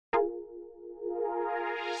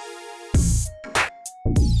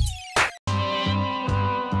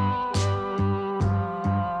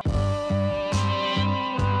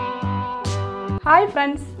Hi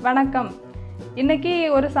friends, வணக்கம். இன்னைக்கு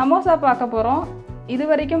ஒரு சமோசா பார்க்க போறோம்.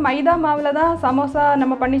 இதுவரைக்கும் மைதா மாவுல தான் சமோசா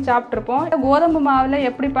நம்ம பண்ணி சாப்பிட்டுருப்போம். கோதுமை மாவுல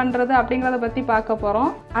எப்படி பண்றது அப்படிங்கறத பத்தி பார்க்க போறோம்.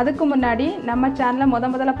 அதுக்கு முன்னாடி நம்ம சேனலை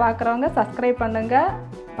முதல்ல பார்க்கறவங்க Subscribe பண்ணுங்க.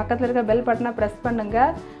 பக்கத்துல இருக்க பெல் பட்டனை பிரஸ் பண்ணுங்க.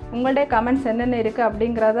 உங்களுடைய கமெண்ட்ஸ் என்னென்ன இருக்கு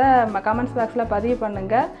அப்படிங்கறத கமெண்ட்ஸ் பாக்ஸ்ல பதிவு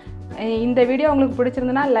பண்ணுங்க. இந்த வீடியோ உங்களுக்கு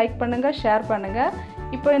பிடிச்சிருந்தா லைக் பண்ணுங்க, ஷேர் பண்ணுங்க.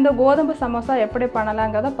 இப்போ இந்த கோதுமை சமோசா எப்படி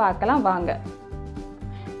பண்ணலாம்ங்கறத பார்க்கலாம் வாங்க.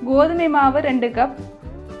 கோதுமை மாவு 2 கப்,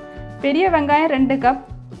 பெரிய வெங்காயம் 2 கப்,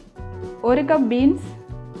 1 கப் பீன்ஸ்,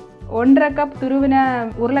 1/2 கப் துருவின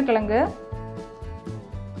உருளைக்கிழங்கு,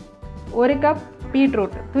 1 கப்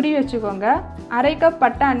பீட்ரூட் துருவி வச்சுக்கோங்க, 1/2 கப்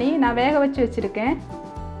பட்டாணி நான் வேக வச்சு வச்சுருக்கேன்,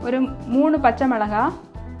 ஒரு 3 பச்சை மிளகாய்,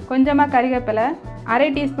 கொஞ்சமாக கறிவேப்பிலை,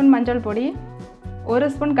 1/2 டீஸ்பூன் மஞ்சள் பொடி,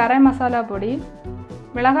 1 ஸ்பூன் கரம் மசாலா பொடி,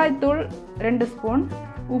 மிளகாய்த்தூள் 2 ஸ்பூன்,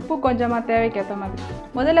 உப்பு கொஞ்சமாக தேவைக்கேற்ற மாதிரி.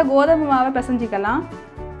 முதல்ல கோதுமை மாவை பிசைஞ்சிக்கலாம்.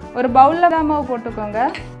 ஒரு பவுலில் மாவு போட்டுக்கோங்க,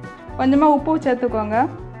 கொஞ்சமாக உப்பு சேர்த்துக்கோங்க,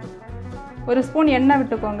 1 ஸ்பூன் எண்ணெய்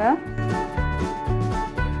விட்டுக்கோங்க.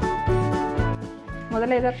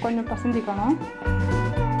 முதல்ல இதை கொஞ்சம் பிசைஞ்சிக்கணும்.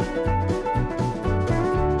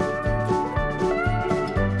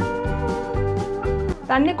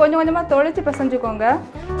 தண்ணி கொஞ்சம் கொஞ்சமாக தொளிச்சு பிசைஞ்சிக்கோங்க.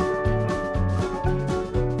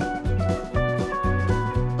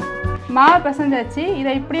 மாவு பிசைஞ்சாச்சு.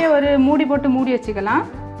 இதை இப்படியே ஒரு மூடி போட்டு மூடி வச்சுக்கலாம்.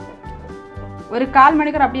 ஒரு 1/4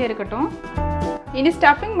 மணிக்கூர் அப்படியே இருக்கட்டும். இனி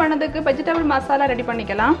ஸ்டஃபிங் பண்ணதுக்கு வெஜிடபிள் மசாலா ரெடி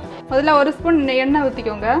பண்ணிக்கலாம். முதல்ல 1 ஸ்பூன் எண்ணெய்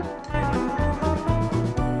ஊற்றிக்கோங்க.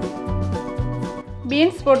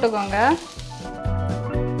 பீன்ஸ் போட்டுக்கோங்க.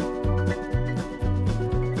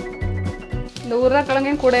 இந்த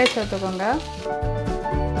உருளைக்கிழங்கையும் கூடவே சேர்த்துக்கோங்க.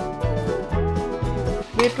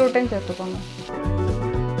 பீட்ரூட்டையும் சேர்த்துக்கோங்க.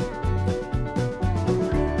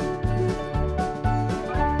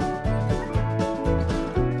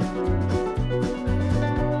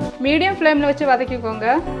 மீடியம் ஃப்ளேமில் வச்சு வதக்கிக்கோங்க.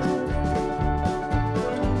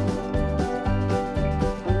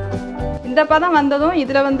 இந்த பதம் வந்ததும்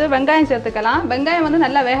இதில் வெங்காயம் சேர்த்துக்கலாம். வெங்காயம்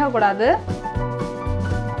நல்லா வேகக்கூடாது.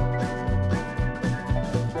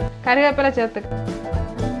 கறிவேப்பிலை சேர்த்துக்க.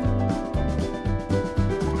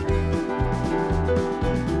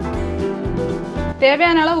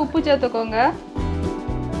 தேவையான அளவு உப்பு சேர்த்துக்கோங்க.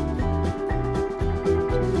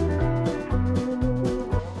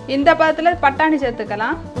 இந்த பதத்தில் பட்டாணி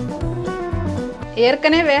சேர்த்துக்கலாம்.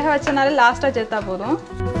 ஏற்கனவே வேக வச்சனால லாஸ்ட்டாக சேர்த்தா போதும்.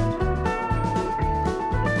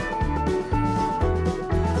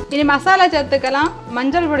 இனி மசாலா சேர்த்துக்கலாம்.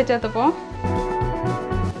 மஞ்சள் பொடி சேர்த்துப்போம்.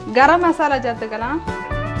 கரம் மசாலா சேர்த்துக்கலாம்.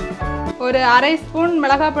 ஒரு 1/2 ஸ்பூன்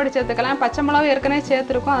மிளகாய் பொடி சேர்த்துக்கலாம். பச்சை மிளகு ஏற்கனவே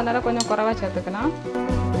சேர்த்துருக்கோம், அதனால கொஞ்சம் குறைவா சேர்த்துக்கலாம்.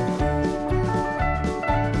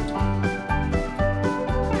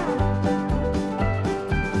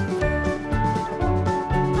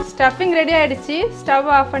 ஸ்டஃபிங் ரெடி ஆயிடுச்சு.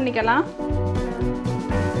 ஸ்டவ் ஆஃப் பண்ணிக்கலாம்.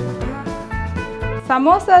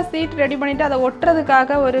 சமோசா சீட் ரெடி பண்ணிவிட்டு அதை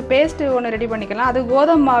ஒட்டுறதுக்காக ஒரு பேஸ்ட்டு ஒன்று ரெடி பண்ணிக்கலாம். அது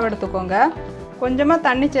கோதுமை மாவு எடுத்துக்கோங்க. கொஞ்சமாக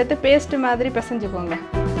தண்ணி சேர்த்து பேஸ்ட்டு மாதிரி பிசைஞ்சுக்கோங்க.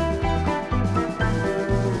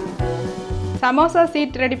 சமோசா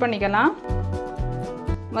சீட் ரெடி பண்ணிக்கலாம்.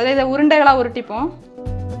 முதல்ல இதை உருண்டைகளாக உருட்டிப்போம்.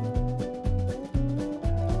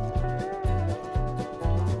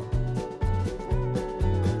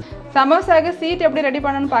 சமோசாவுக்கு சீட் எப்படி ரெடி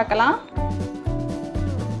பண்ணணும்னு பார்க்கலாம்.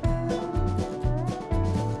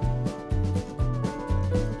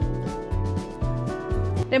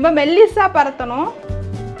 ரொம்ப மெல்லிசா பரத்தணும்.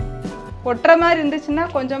 ஒட்டுற மாதிரி இருந்துச்சுன்னா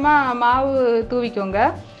கொஞ்சமாக மாவு தூவிக்கோங்க.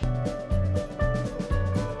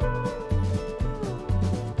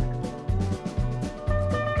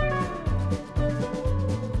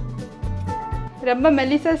 ரொம்ப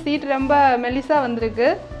மெல்லிசா சீட் ரொம்ப மெல்லிசா வந்திருக்கு.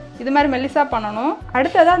 இது மாதிரி மெல்லிசா பண்ணணும்.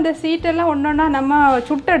 அடுத்ததான் அந்த சீட்டெல்லாம் ஒன்றொன்னா நம்ம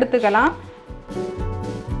சுட்டு எடுத்துக்கலாம்.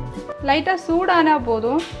 லைட்டாக சூடானா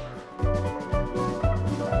போதும்.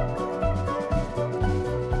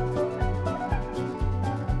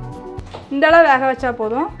 இந்த அளவு வேக வச்சா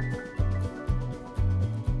போதும்.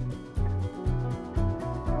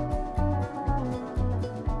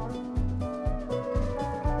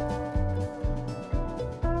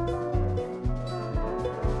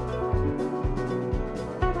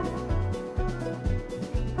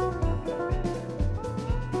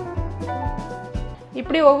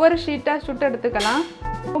 இப்படி ஒவ்வொரு ஷீட்டாக சுட்டு எடுத்துக்கலாம்.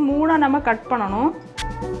 3ஆ நம்ம கட் பண்ணணும்.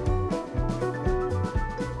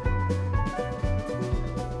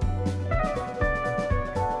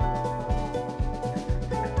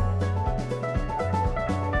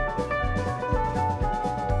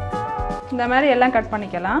 இந்த மாதிரி எல்லாம் கட்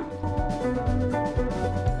பண்ணிக்கலாம்.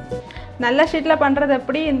 நல்ல ஷீட்டில் பண்ணுறது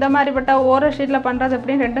எப்படி, இந்த மாதிரிப்பட்ட ஓர ஷீட்டில் பண்ணுறது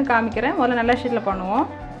எப்படின்னு ரெண்டும் காமிக்கிறேன். முதல்ல நல்ல ஷீட்டில் பண்ணுவோம்.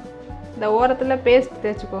 இந்த ஓரத்தில் பேஸ்ட்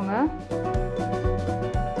தேய்ச்சிக்கோங்க.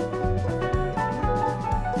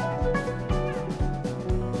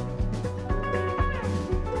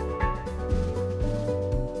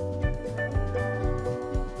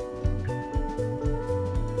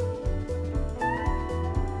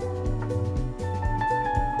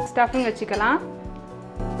 ஸ்டஃபிங் வச்சுக்கலாம்.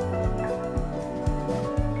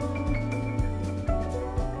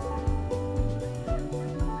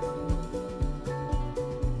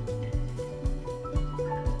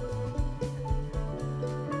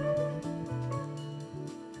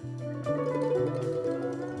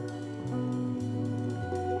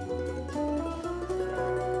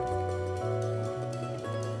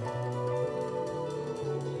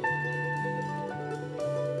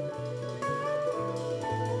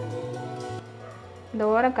 இந்த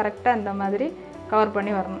ஓரம் கரெக்டாக இந்த மாதிரி கவர்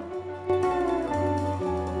பண்ணி வரணும்.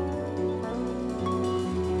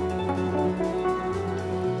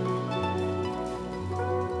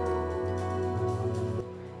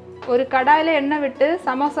 ஒரு கடாயில் எண்ணெய் விட்டு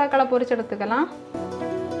சமோசாக்களை பொரிச்சு எடுத்துக்கலாம்.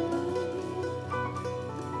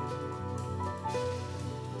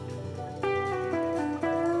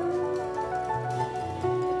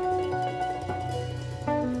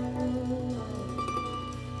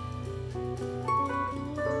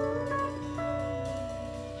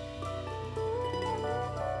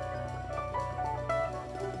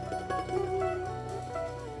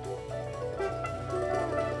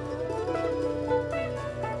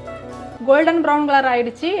 கோல்டன் ப்ரௌன் கலர்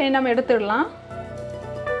ஆயிடுச்சு. நம்ம எடுத்துடலாம்.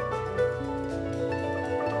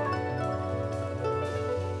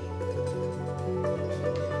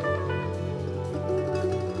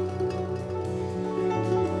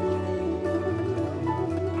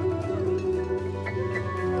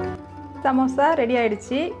 சமோசா ரெடி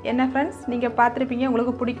ஆயிடுச்சு. என்ன ஃப்ரெண்ட்ஸ், நீங்கள் பார்த்துருப்பீங்க,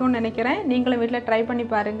 உங்களுக்கு பிடிக்கும்னு நினைக்கிறேன். நீங்களும் வீட்டில் ட்ரை பண்ணி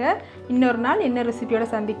பாருங்கள். இன்னொரு நாள் இன்னொரு ரெசிபியோட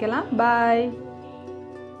சந்திக்கலாம். பாய்.